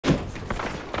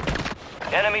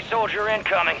Enemy soldier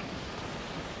incoming.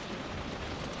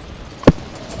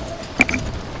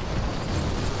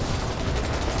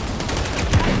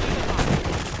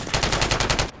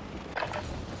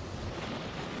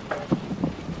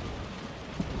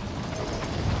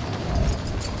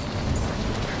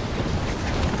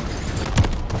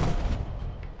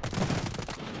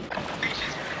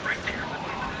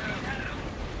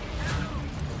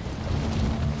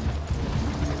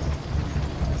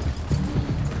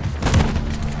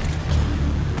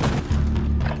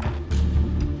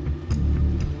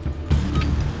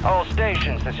 All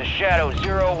stations, this is Shadow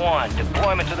 01.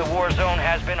 Deployment to the war zone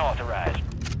has been authorized.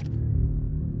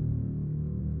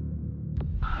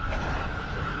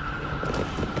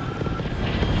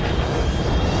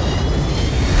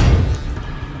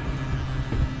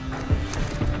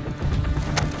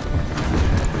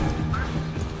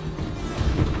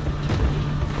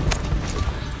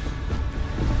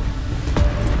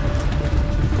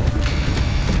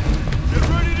 Get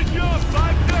ready to jump!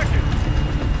 5 seconds!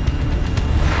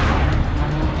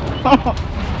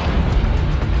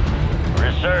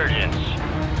 Resurgence.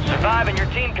 Survive and your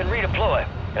team can redeploy.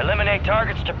 Eliminate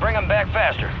targets to bring them back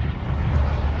faster.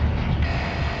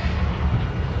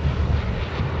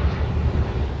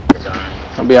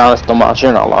 I'll be honest, Tomas,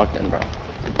 you're not locked in, bro.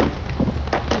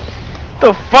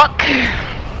 The fuck?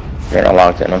 You're not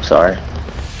locked in, I'm sorry.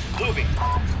 Moving.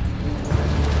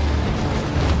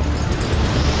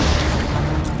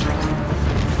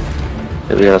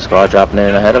 Did we have a squad dropping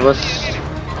in ahead of us?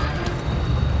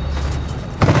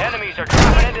 Enemies are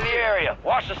dropping into the area.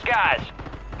 Watch the skies.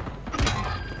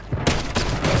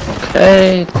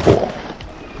 Okay, cool.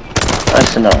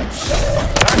 Nice to know.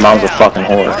 Mom's a fucking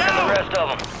whore. And the rest of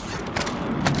them.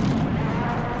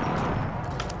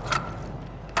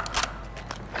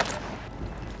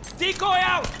 Decoy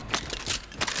out!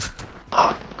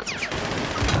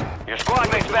 Your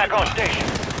squad mate's back on station.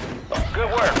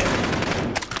 Good work.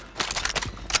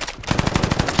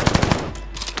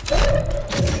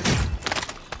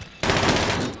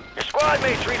 Your squad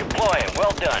mate's redeploying.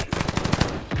 Well done.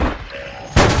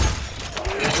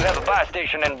 You have a buy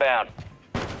station inbound.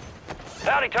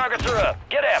 Bounty targets are up.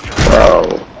 Get after them.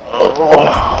 Bro.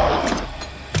 Oh.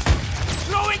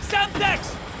 Throwing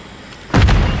Semtex!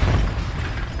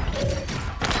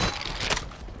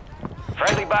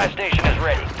 Friendly buy station is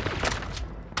ready.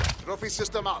 Trophy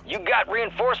system out. You got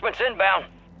reinforcements inbound.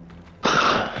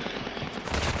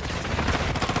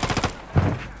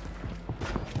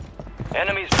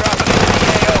 Enemies dropping into the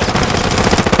AO.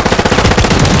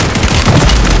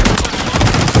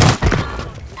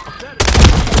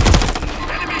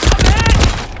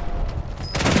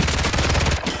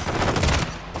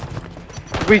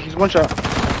 Weak, he's one shot.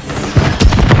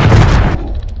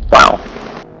 Wow.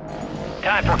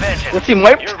 Time prevention. Your team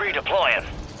wiped? You're redeploying.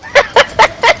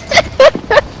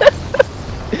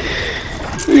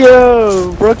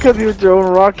 Yo, bro, cut me with your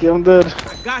own rocket, I'm dead.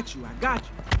 I got you.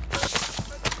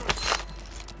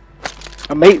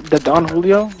 I made the Don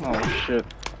Julio? Oh shit.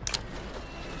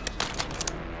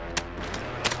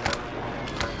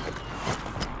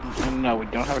 No, we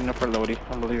don't have enough for Lodi.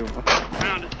 Unbelievable.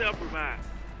 Found a self-revive.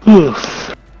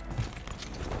 Oof.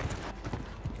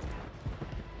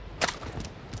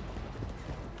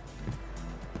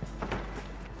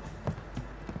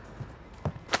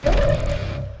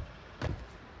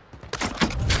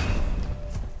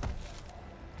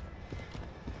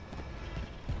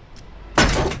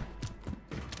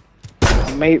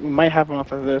 Might have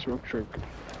enough of this real quick.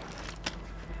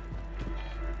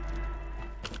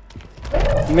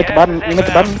 You make the bottom, you make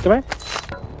the bottom, the way?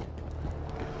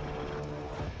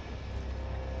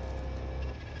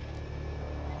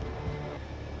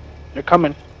 They're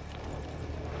coming.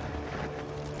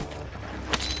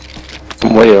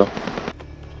 From where?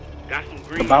 Got some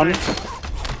The green bounty.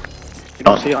 lights. You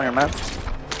don't see it on your map?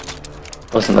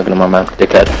 Wasn't looking at my map,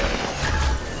 dickhead.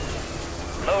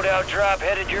 Loadout drop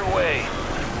headed your way.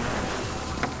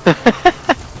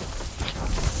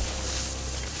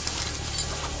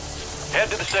 Head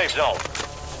to the safe zone.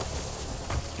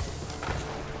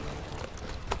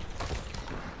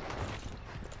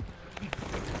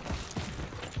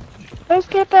 Let's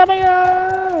get out of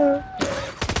here!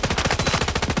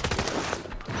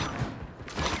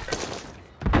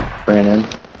 Brandon.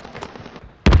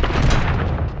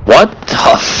 What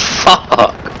the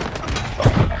fuck?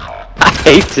 I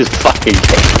hate this fucking game.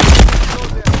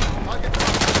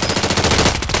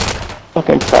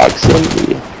 Fucking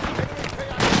proximity.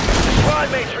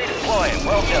 Squad mates redeploying.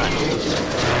 Well done.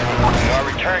 We are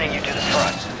returning you to the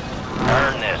front.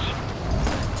 Earn this.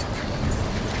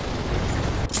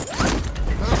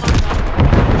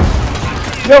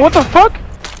 Yo, what the fuck?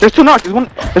 There's two knocks. There's one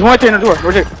right there in the door.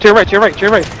 Right there. To your right, to your right, to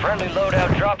your right. Friendly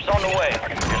loadout drops on the way.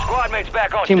 Your squad mates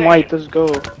back on Team station. white, let's go.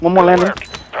 One more Good landing. work.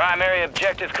 Primary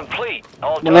objective complete.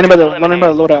 All One landing by the targets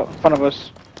eliminated. loadout in front of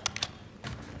us.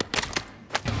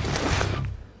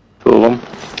 Two of them.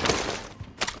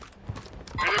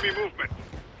 Enemy movement.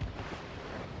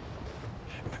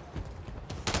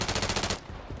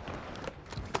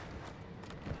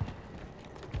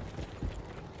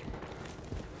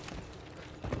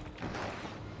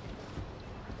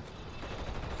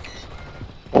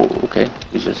 Oh, okay.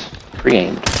 He's just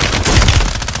pre-aimed.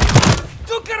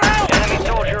 Took it out! Enemy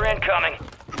soldier incoming.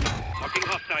 Fucking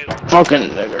hostile. Fucking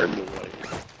nigger.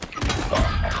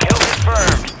 Kill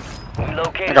confirmed. We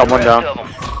located I got the one rest down. of them.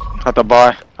 At the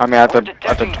bar. I mean, at We're the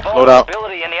detecting loadout.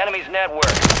 vulnerability in the enemy's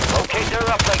network. Locate their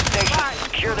uplink station.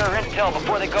 Secure their intel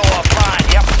before they go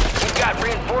offline. Yep. We've got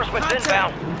reinforcements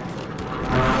inbound.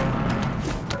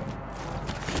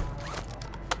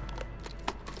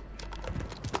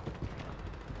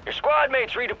 Your squad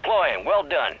mates redeploying. Well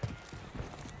done.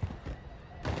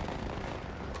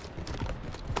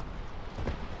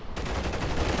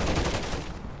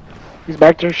 He's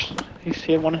back there. He's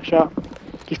hit one shot.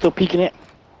 He's still peeking it.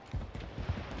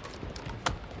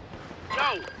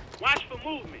 Yo, watch for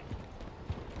movement.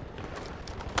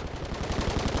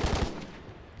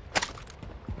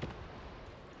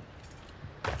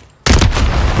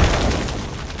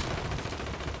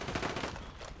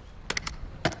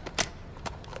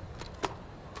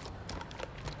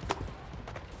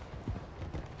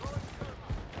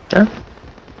 Sure.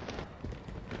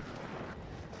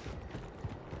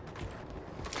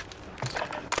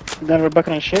 Then we're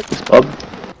bucking on shit. Club.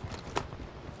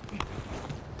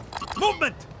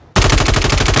 Movement!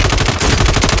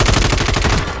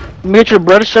 Meet your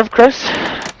brother, Chef Chris.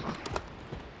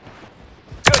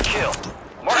 Good kill.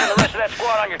 Marking the rest of that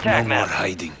squad on your tag map.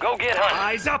 hiding. Go get hunting.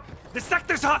 Eyes up! The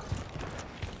sector's hot!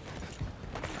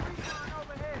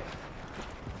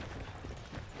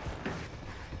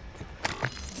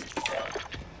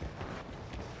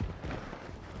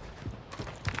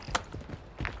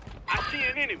 I see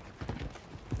an enemy.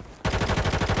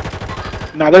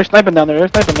 Nah, they're sniping down there. They're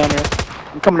sniping down there.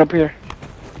 I'm coming up here.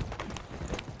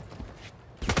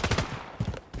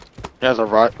 There's a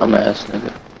right. I'm ass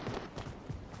nigga.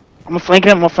 I'm gonna flank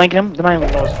him. I'm gonna flank him. They're not even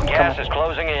close. I'm Gas coming. is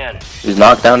closing in. He's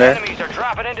knocked down there. Enemies are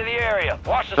dropping into the area.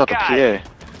 Watch the Got the sky. PA.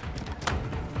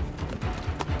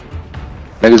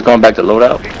 Niggas going back to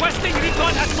loadout. Requesting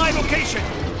recon at my location.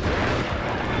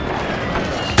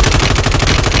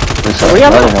 There's We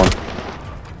have another one.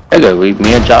 Nigga,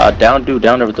 me and Ja down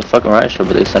there with the fucking riot shield,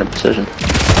 but they sent a precision. Squads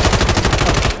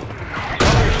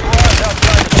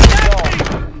outside the zone.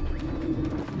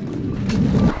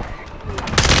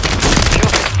 Kill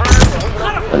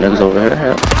confirmed. The niggas over here.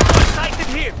 Yeah. Sighted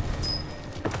here.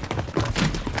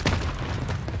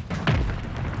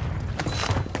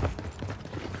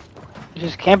 He's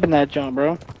just camping that jump,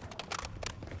 bro.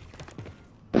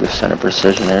 They sent a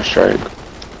precision airstrike.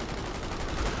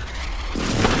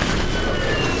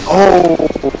 Oh!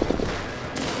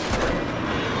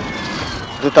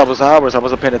 I thought that was ours. I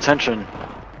wasn't paying attention.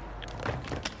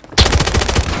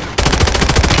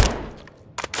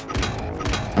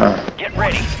 Get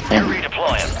ready. You're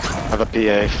redeploying. I have a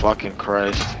PA. Fucking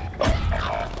Christ.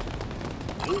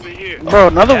 Moving here. Bro,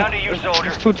 another Down to you, soldier.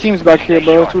 There's two teams back here,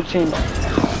 bro. Two teams.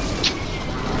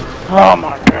 Oh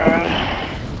my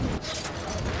god.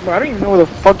 Bro, I didn't even know where the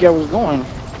fuck y'all was going.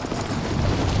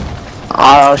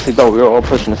 I honestly thought we were all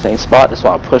pushing the same spot. That's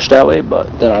why I pushed that way,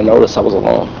 but then I noticed I was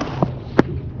alone.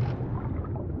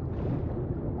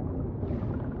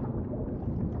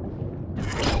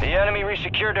 The enemy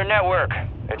resecured their network.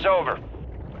 It's over.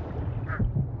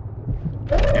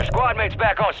 Your squad mates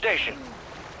back on station.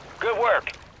 Good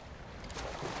work.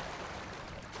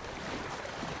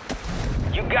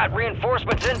 You got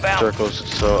reinforcements inbound. Circles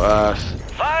so ass.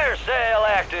 Fire sale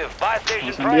active. Buy station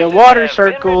There's gonna be a prices water have been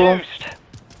circle. reduced.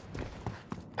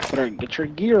 Better get your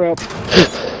gear up.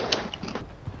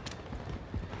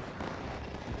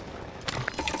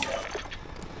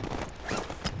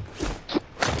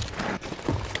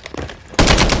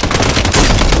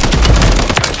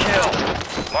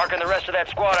 Kill. Marking the rest of that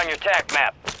squad on your TAC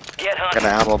map. Get hunting.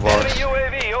 Got an ammo box. Enemy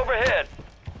UAV overhead.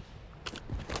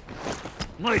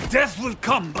 My death will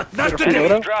come, but not Beautiful today.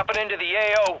 photo. Dropping into the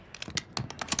AO.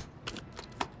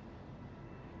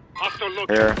 Hostile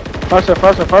look. Here.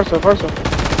 Farsa.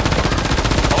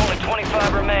 Only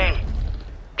 25 remain.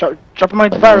 Drop him my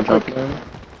fire real quick.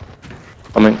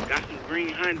 I mean, Got some green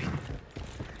handy.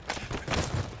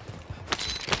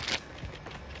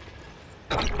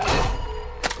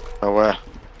 Oh, where?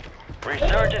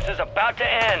 Resurgence Resurgence is about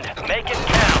to end. Make it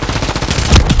count.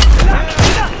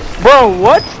 Bro,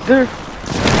 what? There.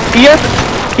 He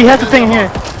has the thing here.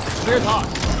 Cleared hot.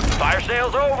 Fire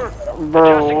sale's over.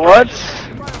 Bro, what?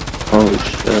 Holy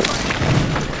shit.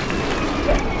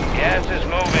 Gas is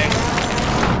moving.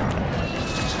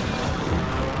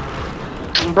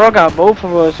 Bro got both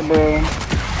of us, bro.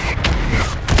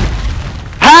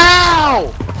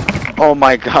 How? Oh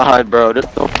my god, bro. This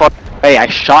no fuck. Hey, I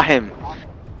shot him.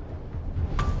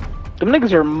 Them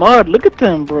niggas are mud. Look at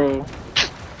them, bro.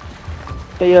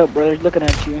 Stay up, brother. He's looking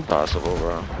at you. Possible,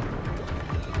 bro.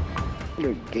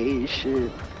 You're gay as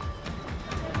shit.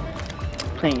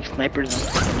 Playing snipers.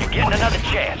 You're getting another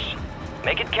chance.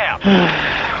 Make it count.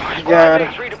 My Squad god.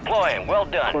 mates redeploying. Well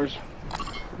Of done. course.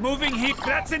 Moving heat.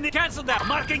 That's in the cancel that.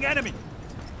 Marking enemy.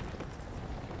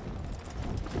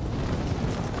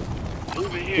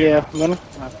 Moving here. Yeah, I'm gonna.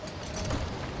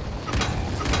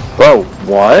 Bro,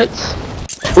 what?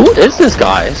 Who is this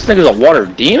guy? This nigga's a water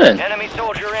demon. Enemy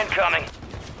soldier incoming.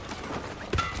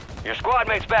 Your squad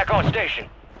mate's back on station.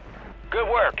 Good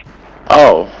work.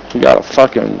 Oh, he got a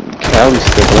fucking Cali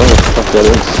stick. Whatever the fuck that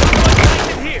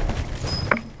is. In here.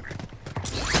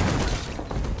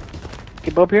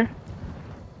 Keep up here.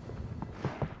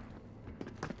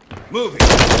 Moving.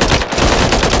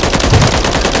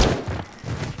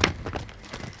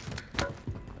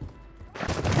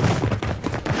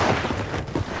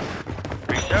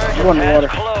 Resurgence Go in the has water.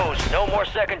 closed. No more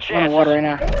second I'm in chances. the water right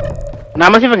now. Now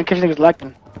I'm gonna see if I can catch niggas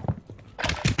lacking.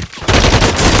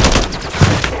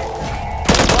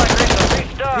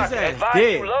 Restock. He's a Advise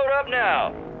dick. you load up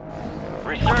now.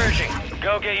 Resurging.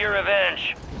 Go get your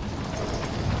revenge.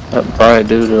 That bright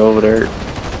dude over there.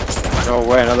 No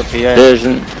way, another PA.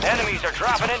 Vision. Enemies are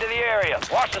dropping into the area.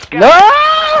 Watch the sky.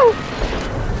 No!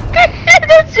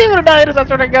 She would've not hit us, I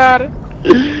swear to God.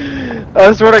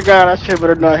 I swear to God, that shit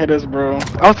would've not hit us, bro.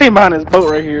 I was staying behind this boat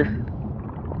right here.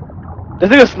 This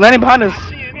nigga's landing behind us.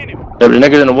 Yeah, the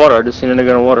nigga in the water. I just seen a nigga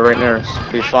in the water right near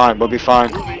us. Be fine, we'll be fine.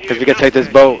 Cause we can take this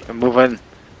boat and move in.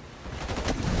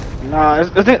 Nah,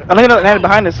 I think landed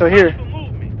behind us, so here.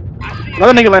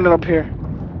 Another nigga landed up here.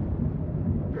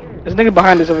 There's a nigga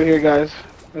behind us over here, guys.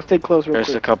 Let's stay close real There's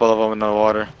a quick. couple of them in the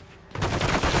water.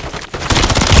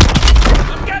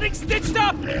 I'm getting stitched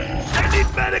up. I need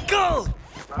medical.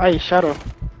 Aye, Shadow.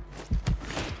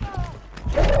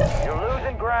 You're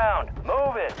losing ground.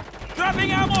 Move it.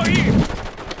 Dropping ammo here.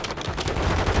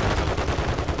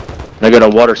 Nigga in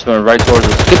the water swimming right towards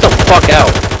us. Get the fuck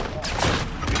out.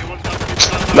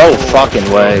 No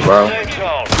fucking way, bro. Safe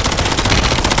zone.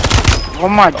 Oh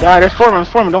my God, there's four of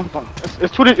them. Don't.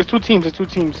 It's two teams. Bro,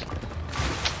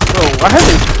 why are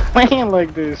they playing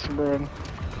like this, bro?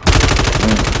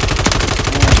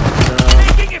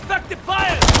 Taking effective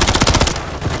fire.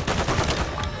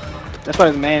 That's why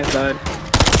his man's died.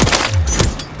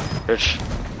 Bitch.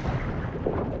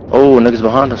 Oh, niggas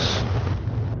behind us.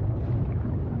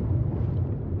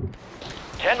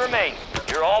 10 remain.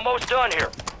 You're almost done here.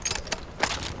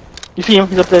 You see him?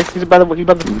 He's up there. He's by the.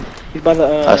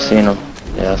 I seen him.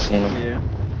 Yeah, I seen him. Yeah.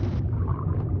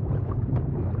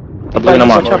 I'm looking at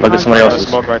mine. Look at somebody There's else's.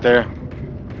 smoke right there.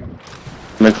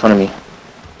 Make fun of me.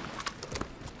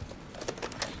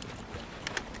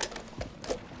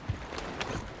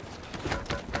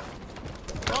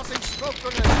 Tossing smoke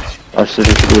grenade. I should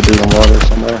just do a dude in water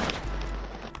somewhere.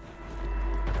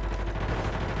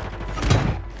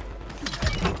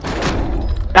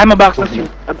 I'm a box next to you.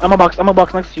 I'm a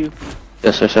box next to you.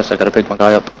 Yes, I gotta pick my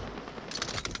guy up.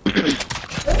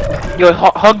 Yo,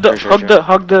 hug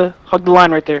the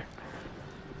line right there.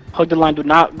 Hug the line. Do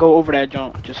not go over that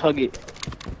jump. Just hug it.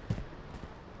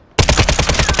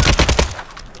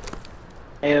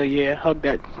 Hell yeah, hug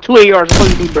that. 2 ARs. That's all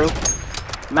you need, bro.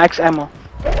 Max ammo.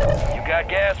 You got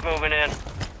gas moving in.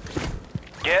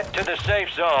 Get to the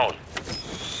safe zone.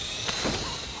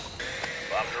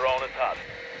 Bomb drone is hot.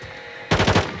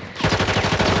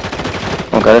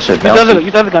 Okay, that shit Use the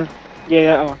bouncy. other gun.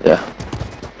 Yeah. Yeah.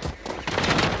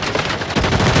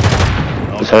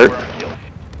 He's hurt.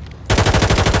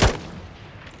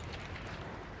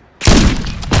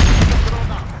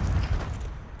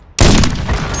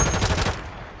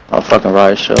 Oh, fucking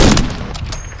riot show.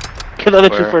 Kill the other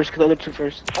two Where? first. Kill the other two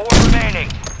first. 4 remaining.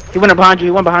 He went up behind you.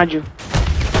 He went behind you.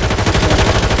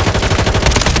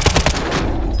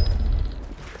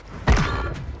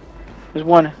 There's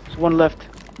one. There's one left.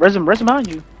 Res him behind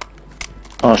you.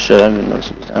 Oh shit, I didn't even notice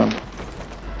he was down.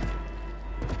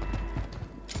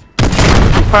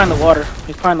 He's probably in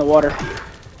the water.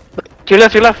 To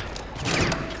your left.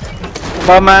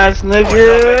 Bum ass Never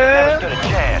nigga. stood a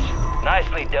chance.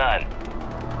 Nicely done.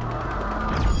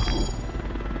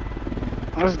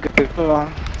 That's good. Hold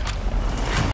on.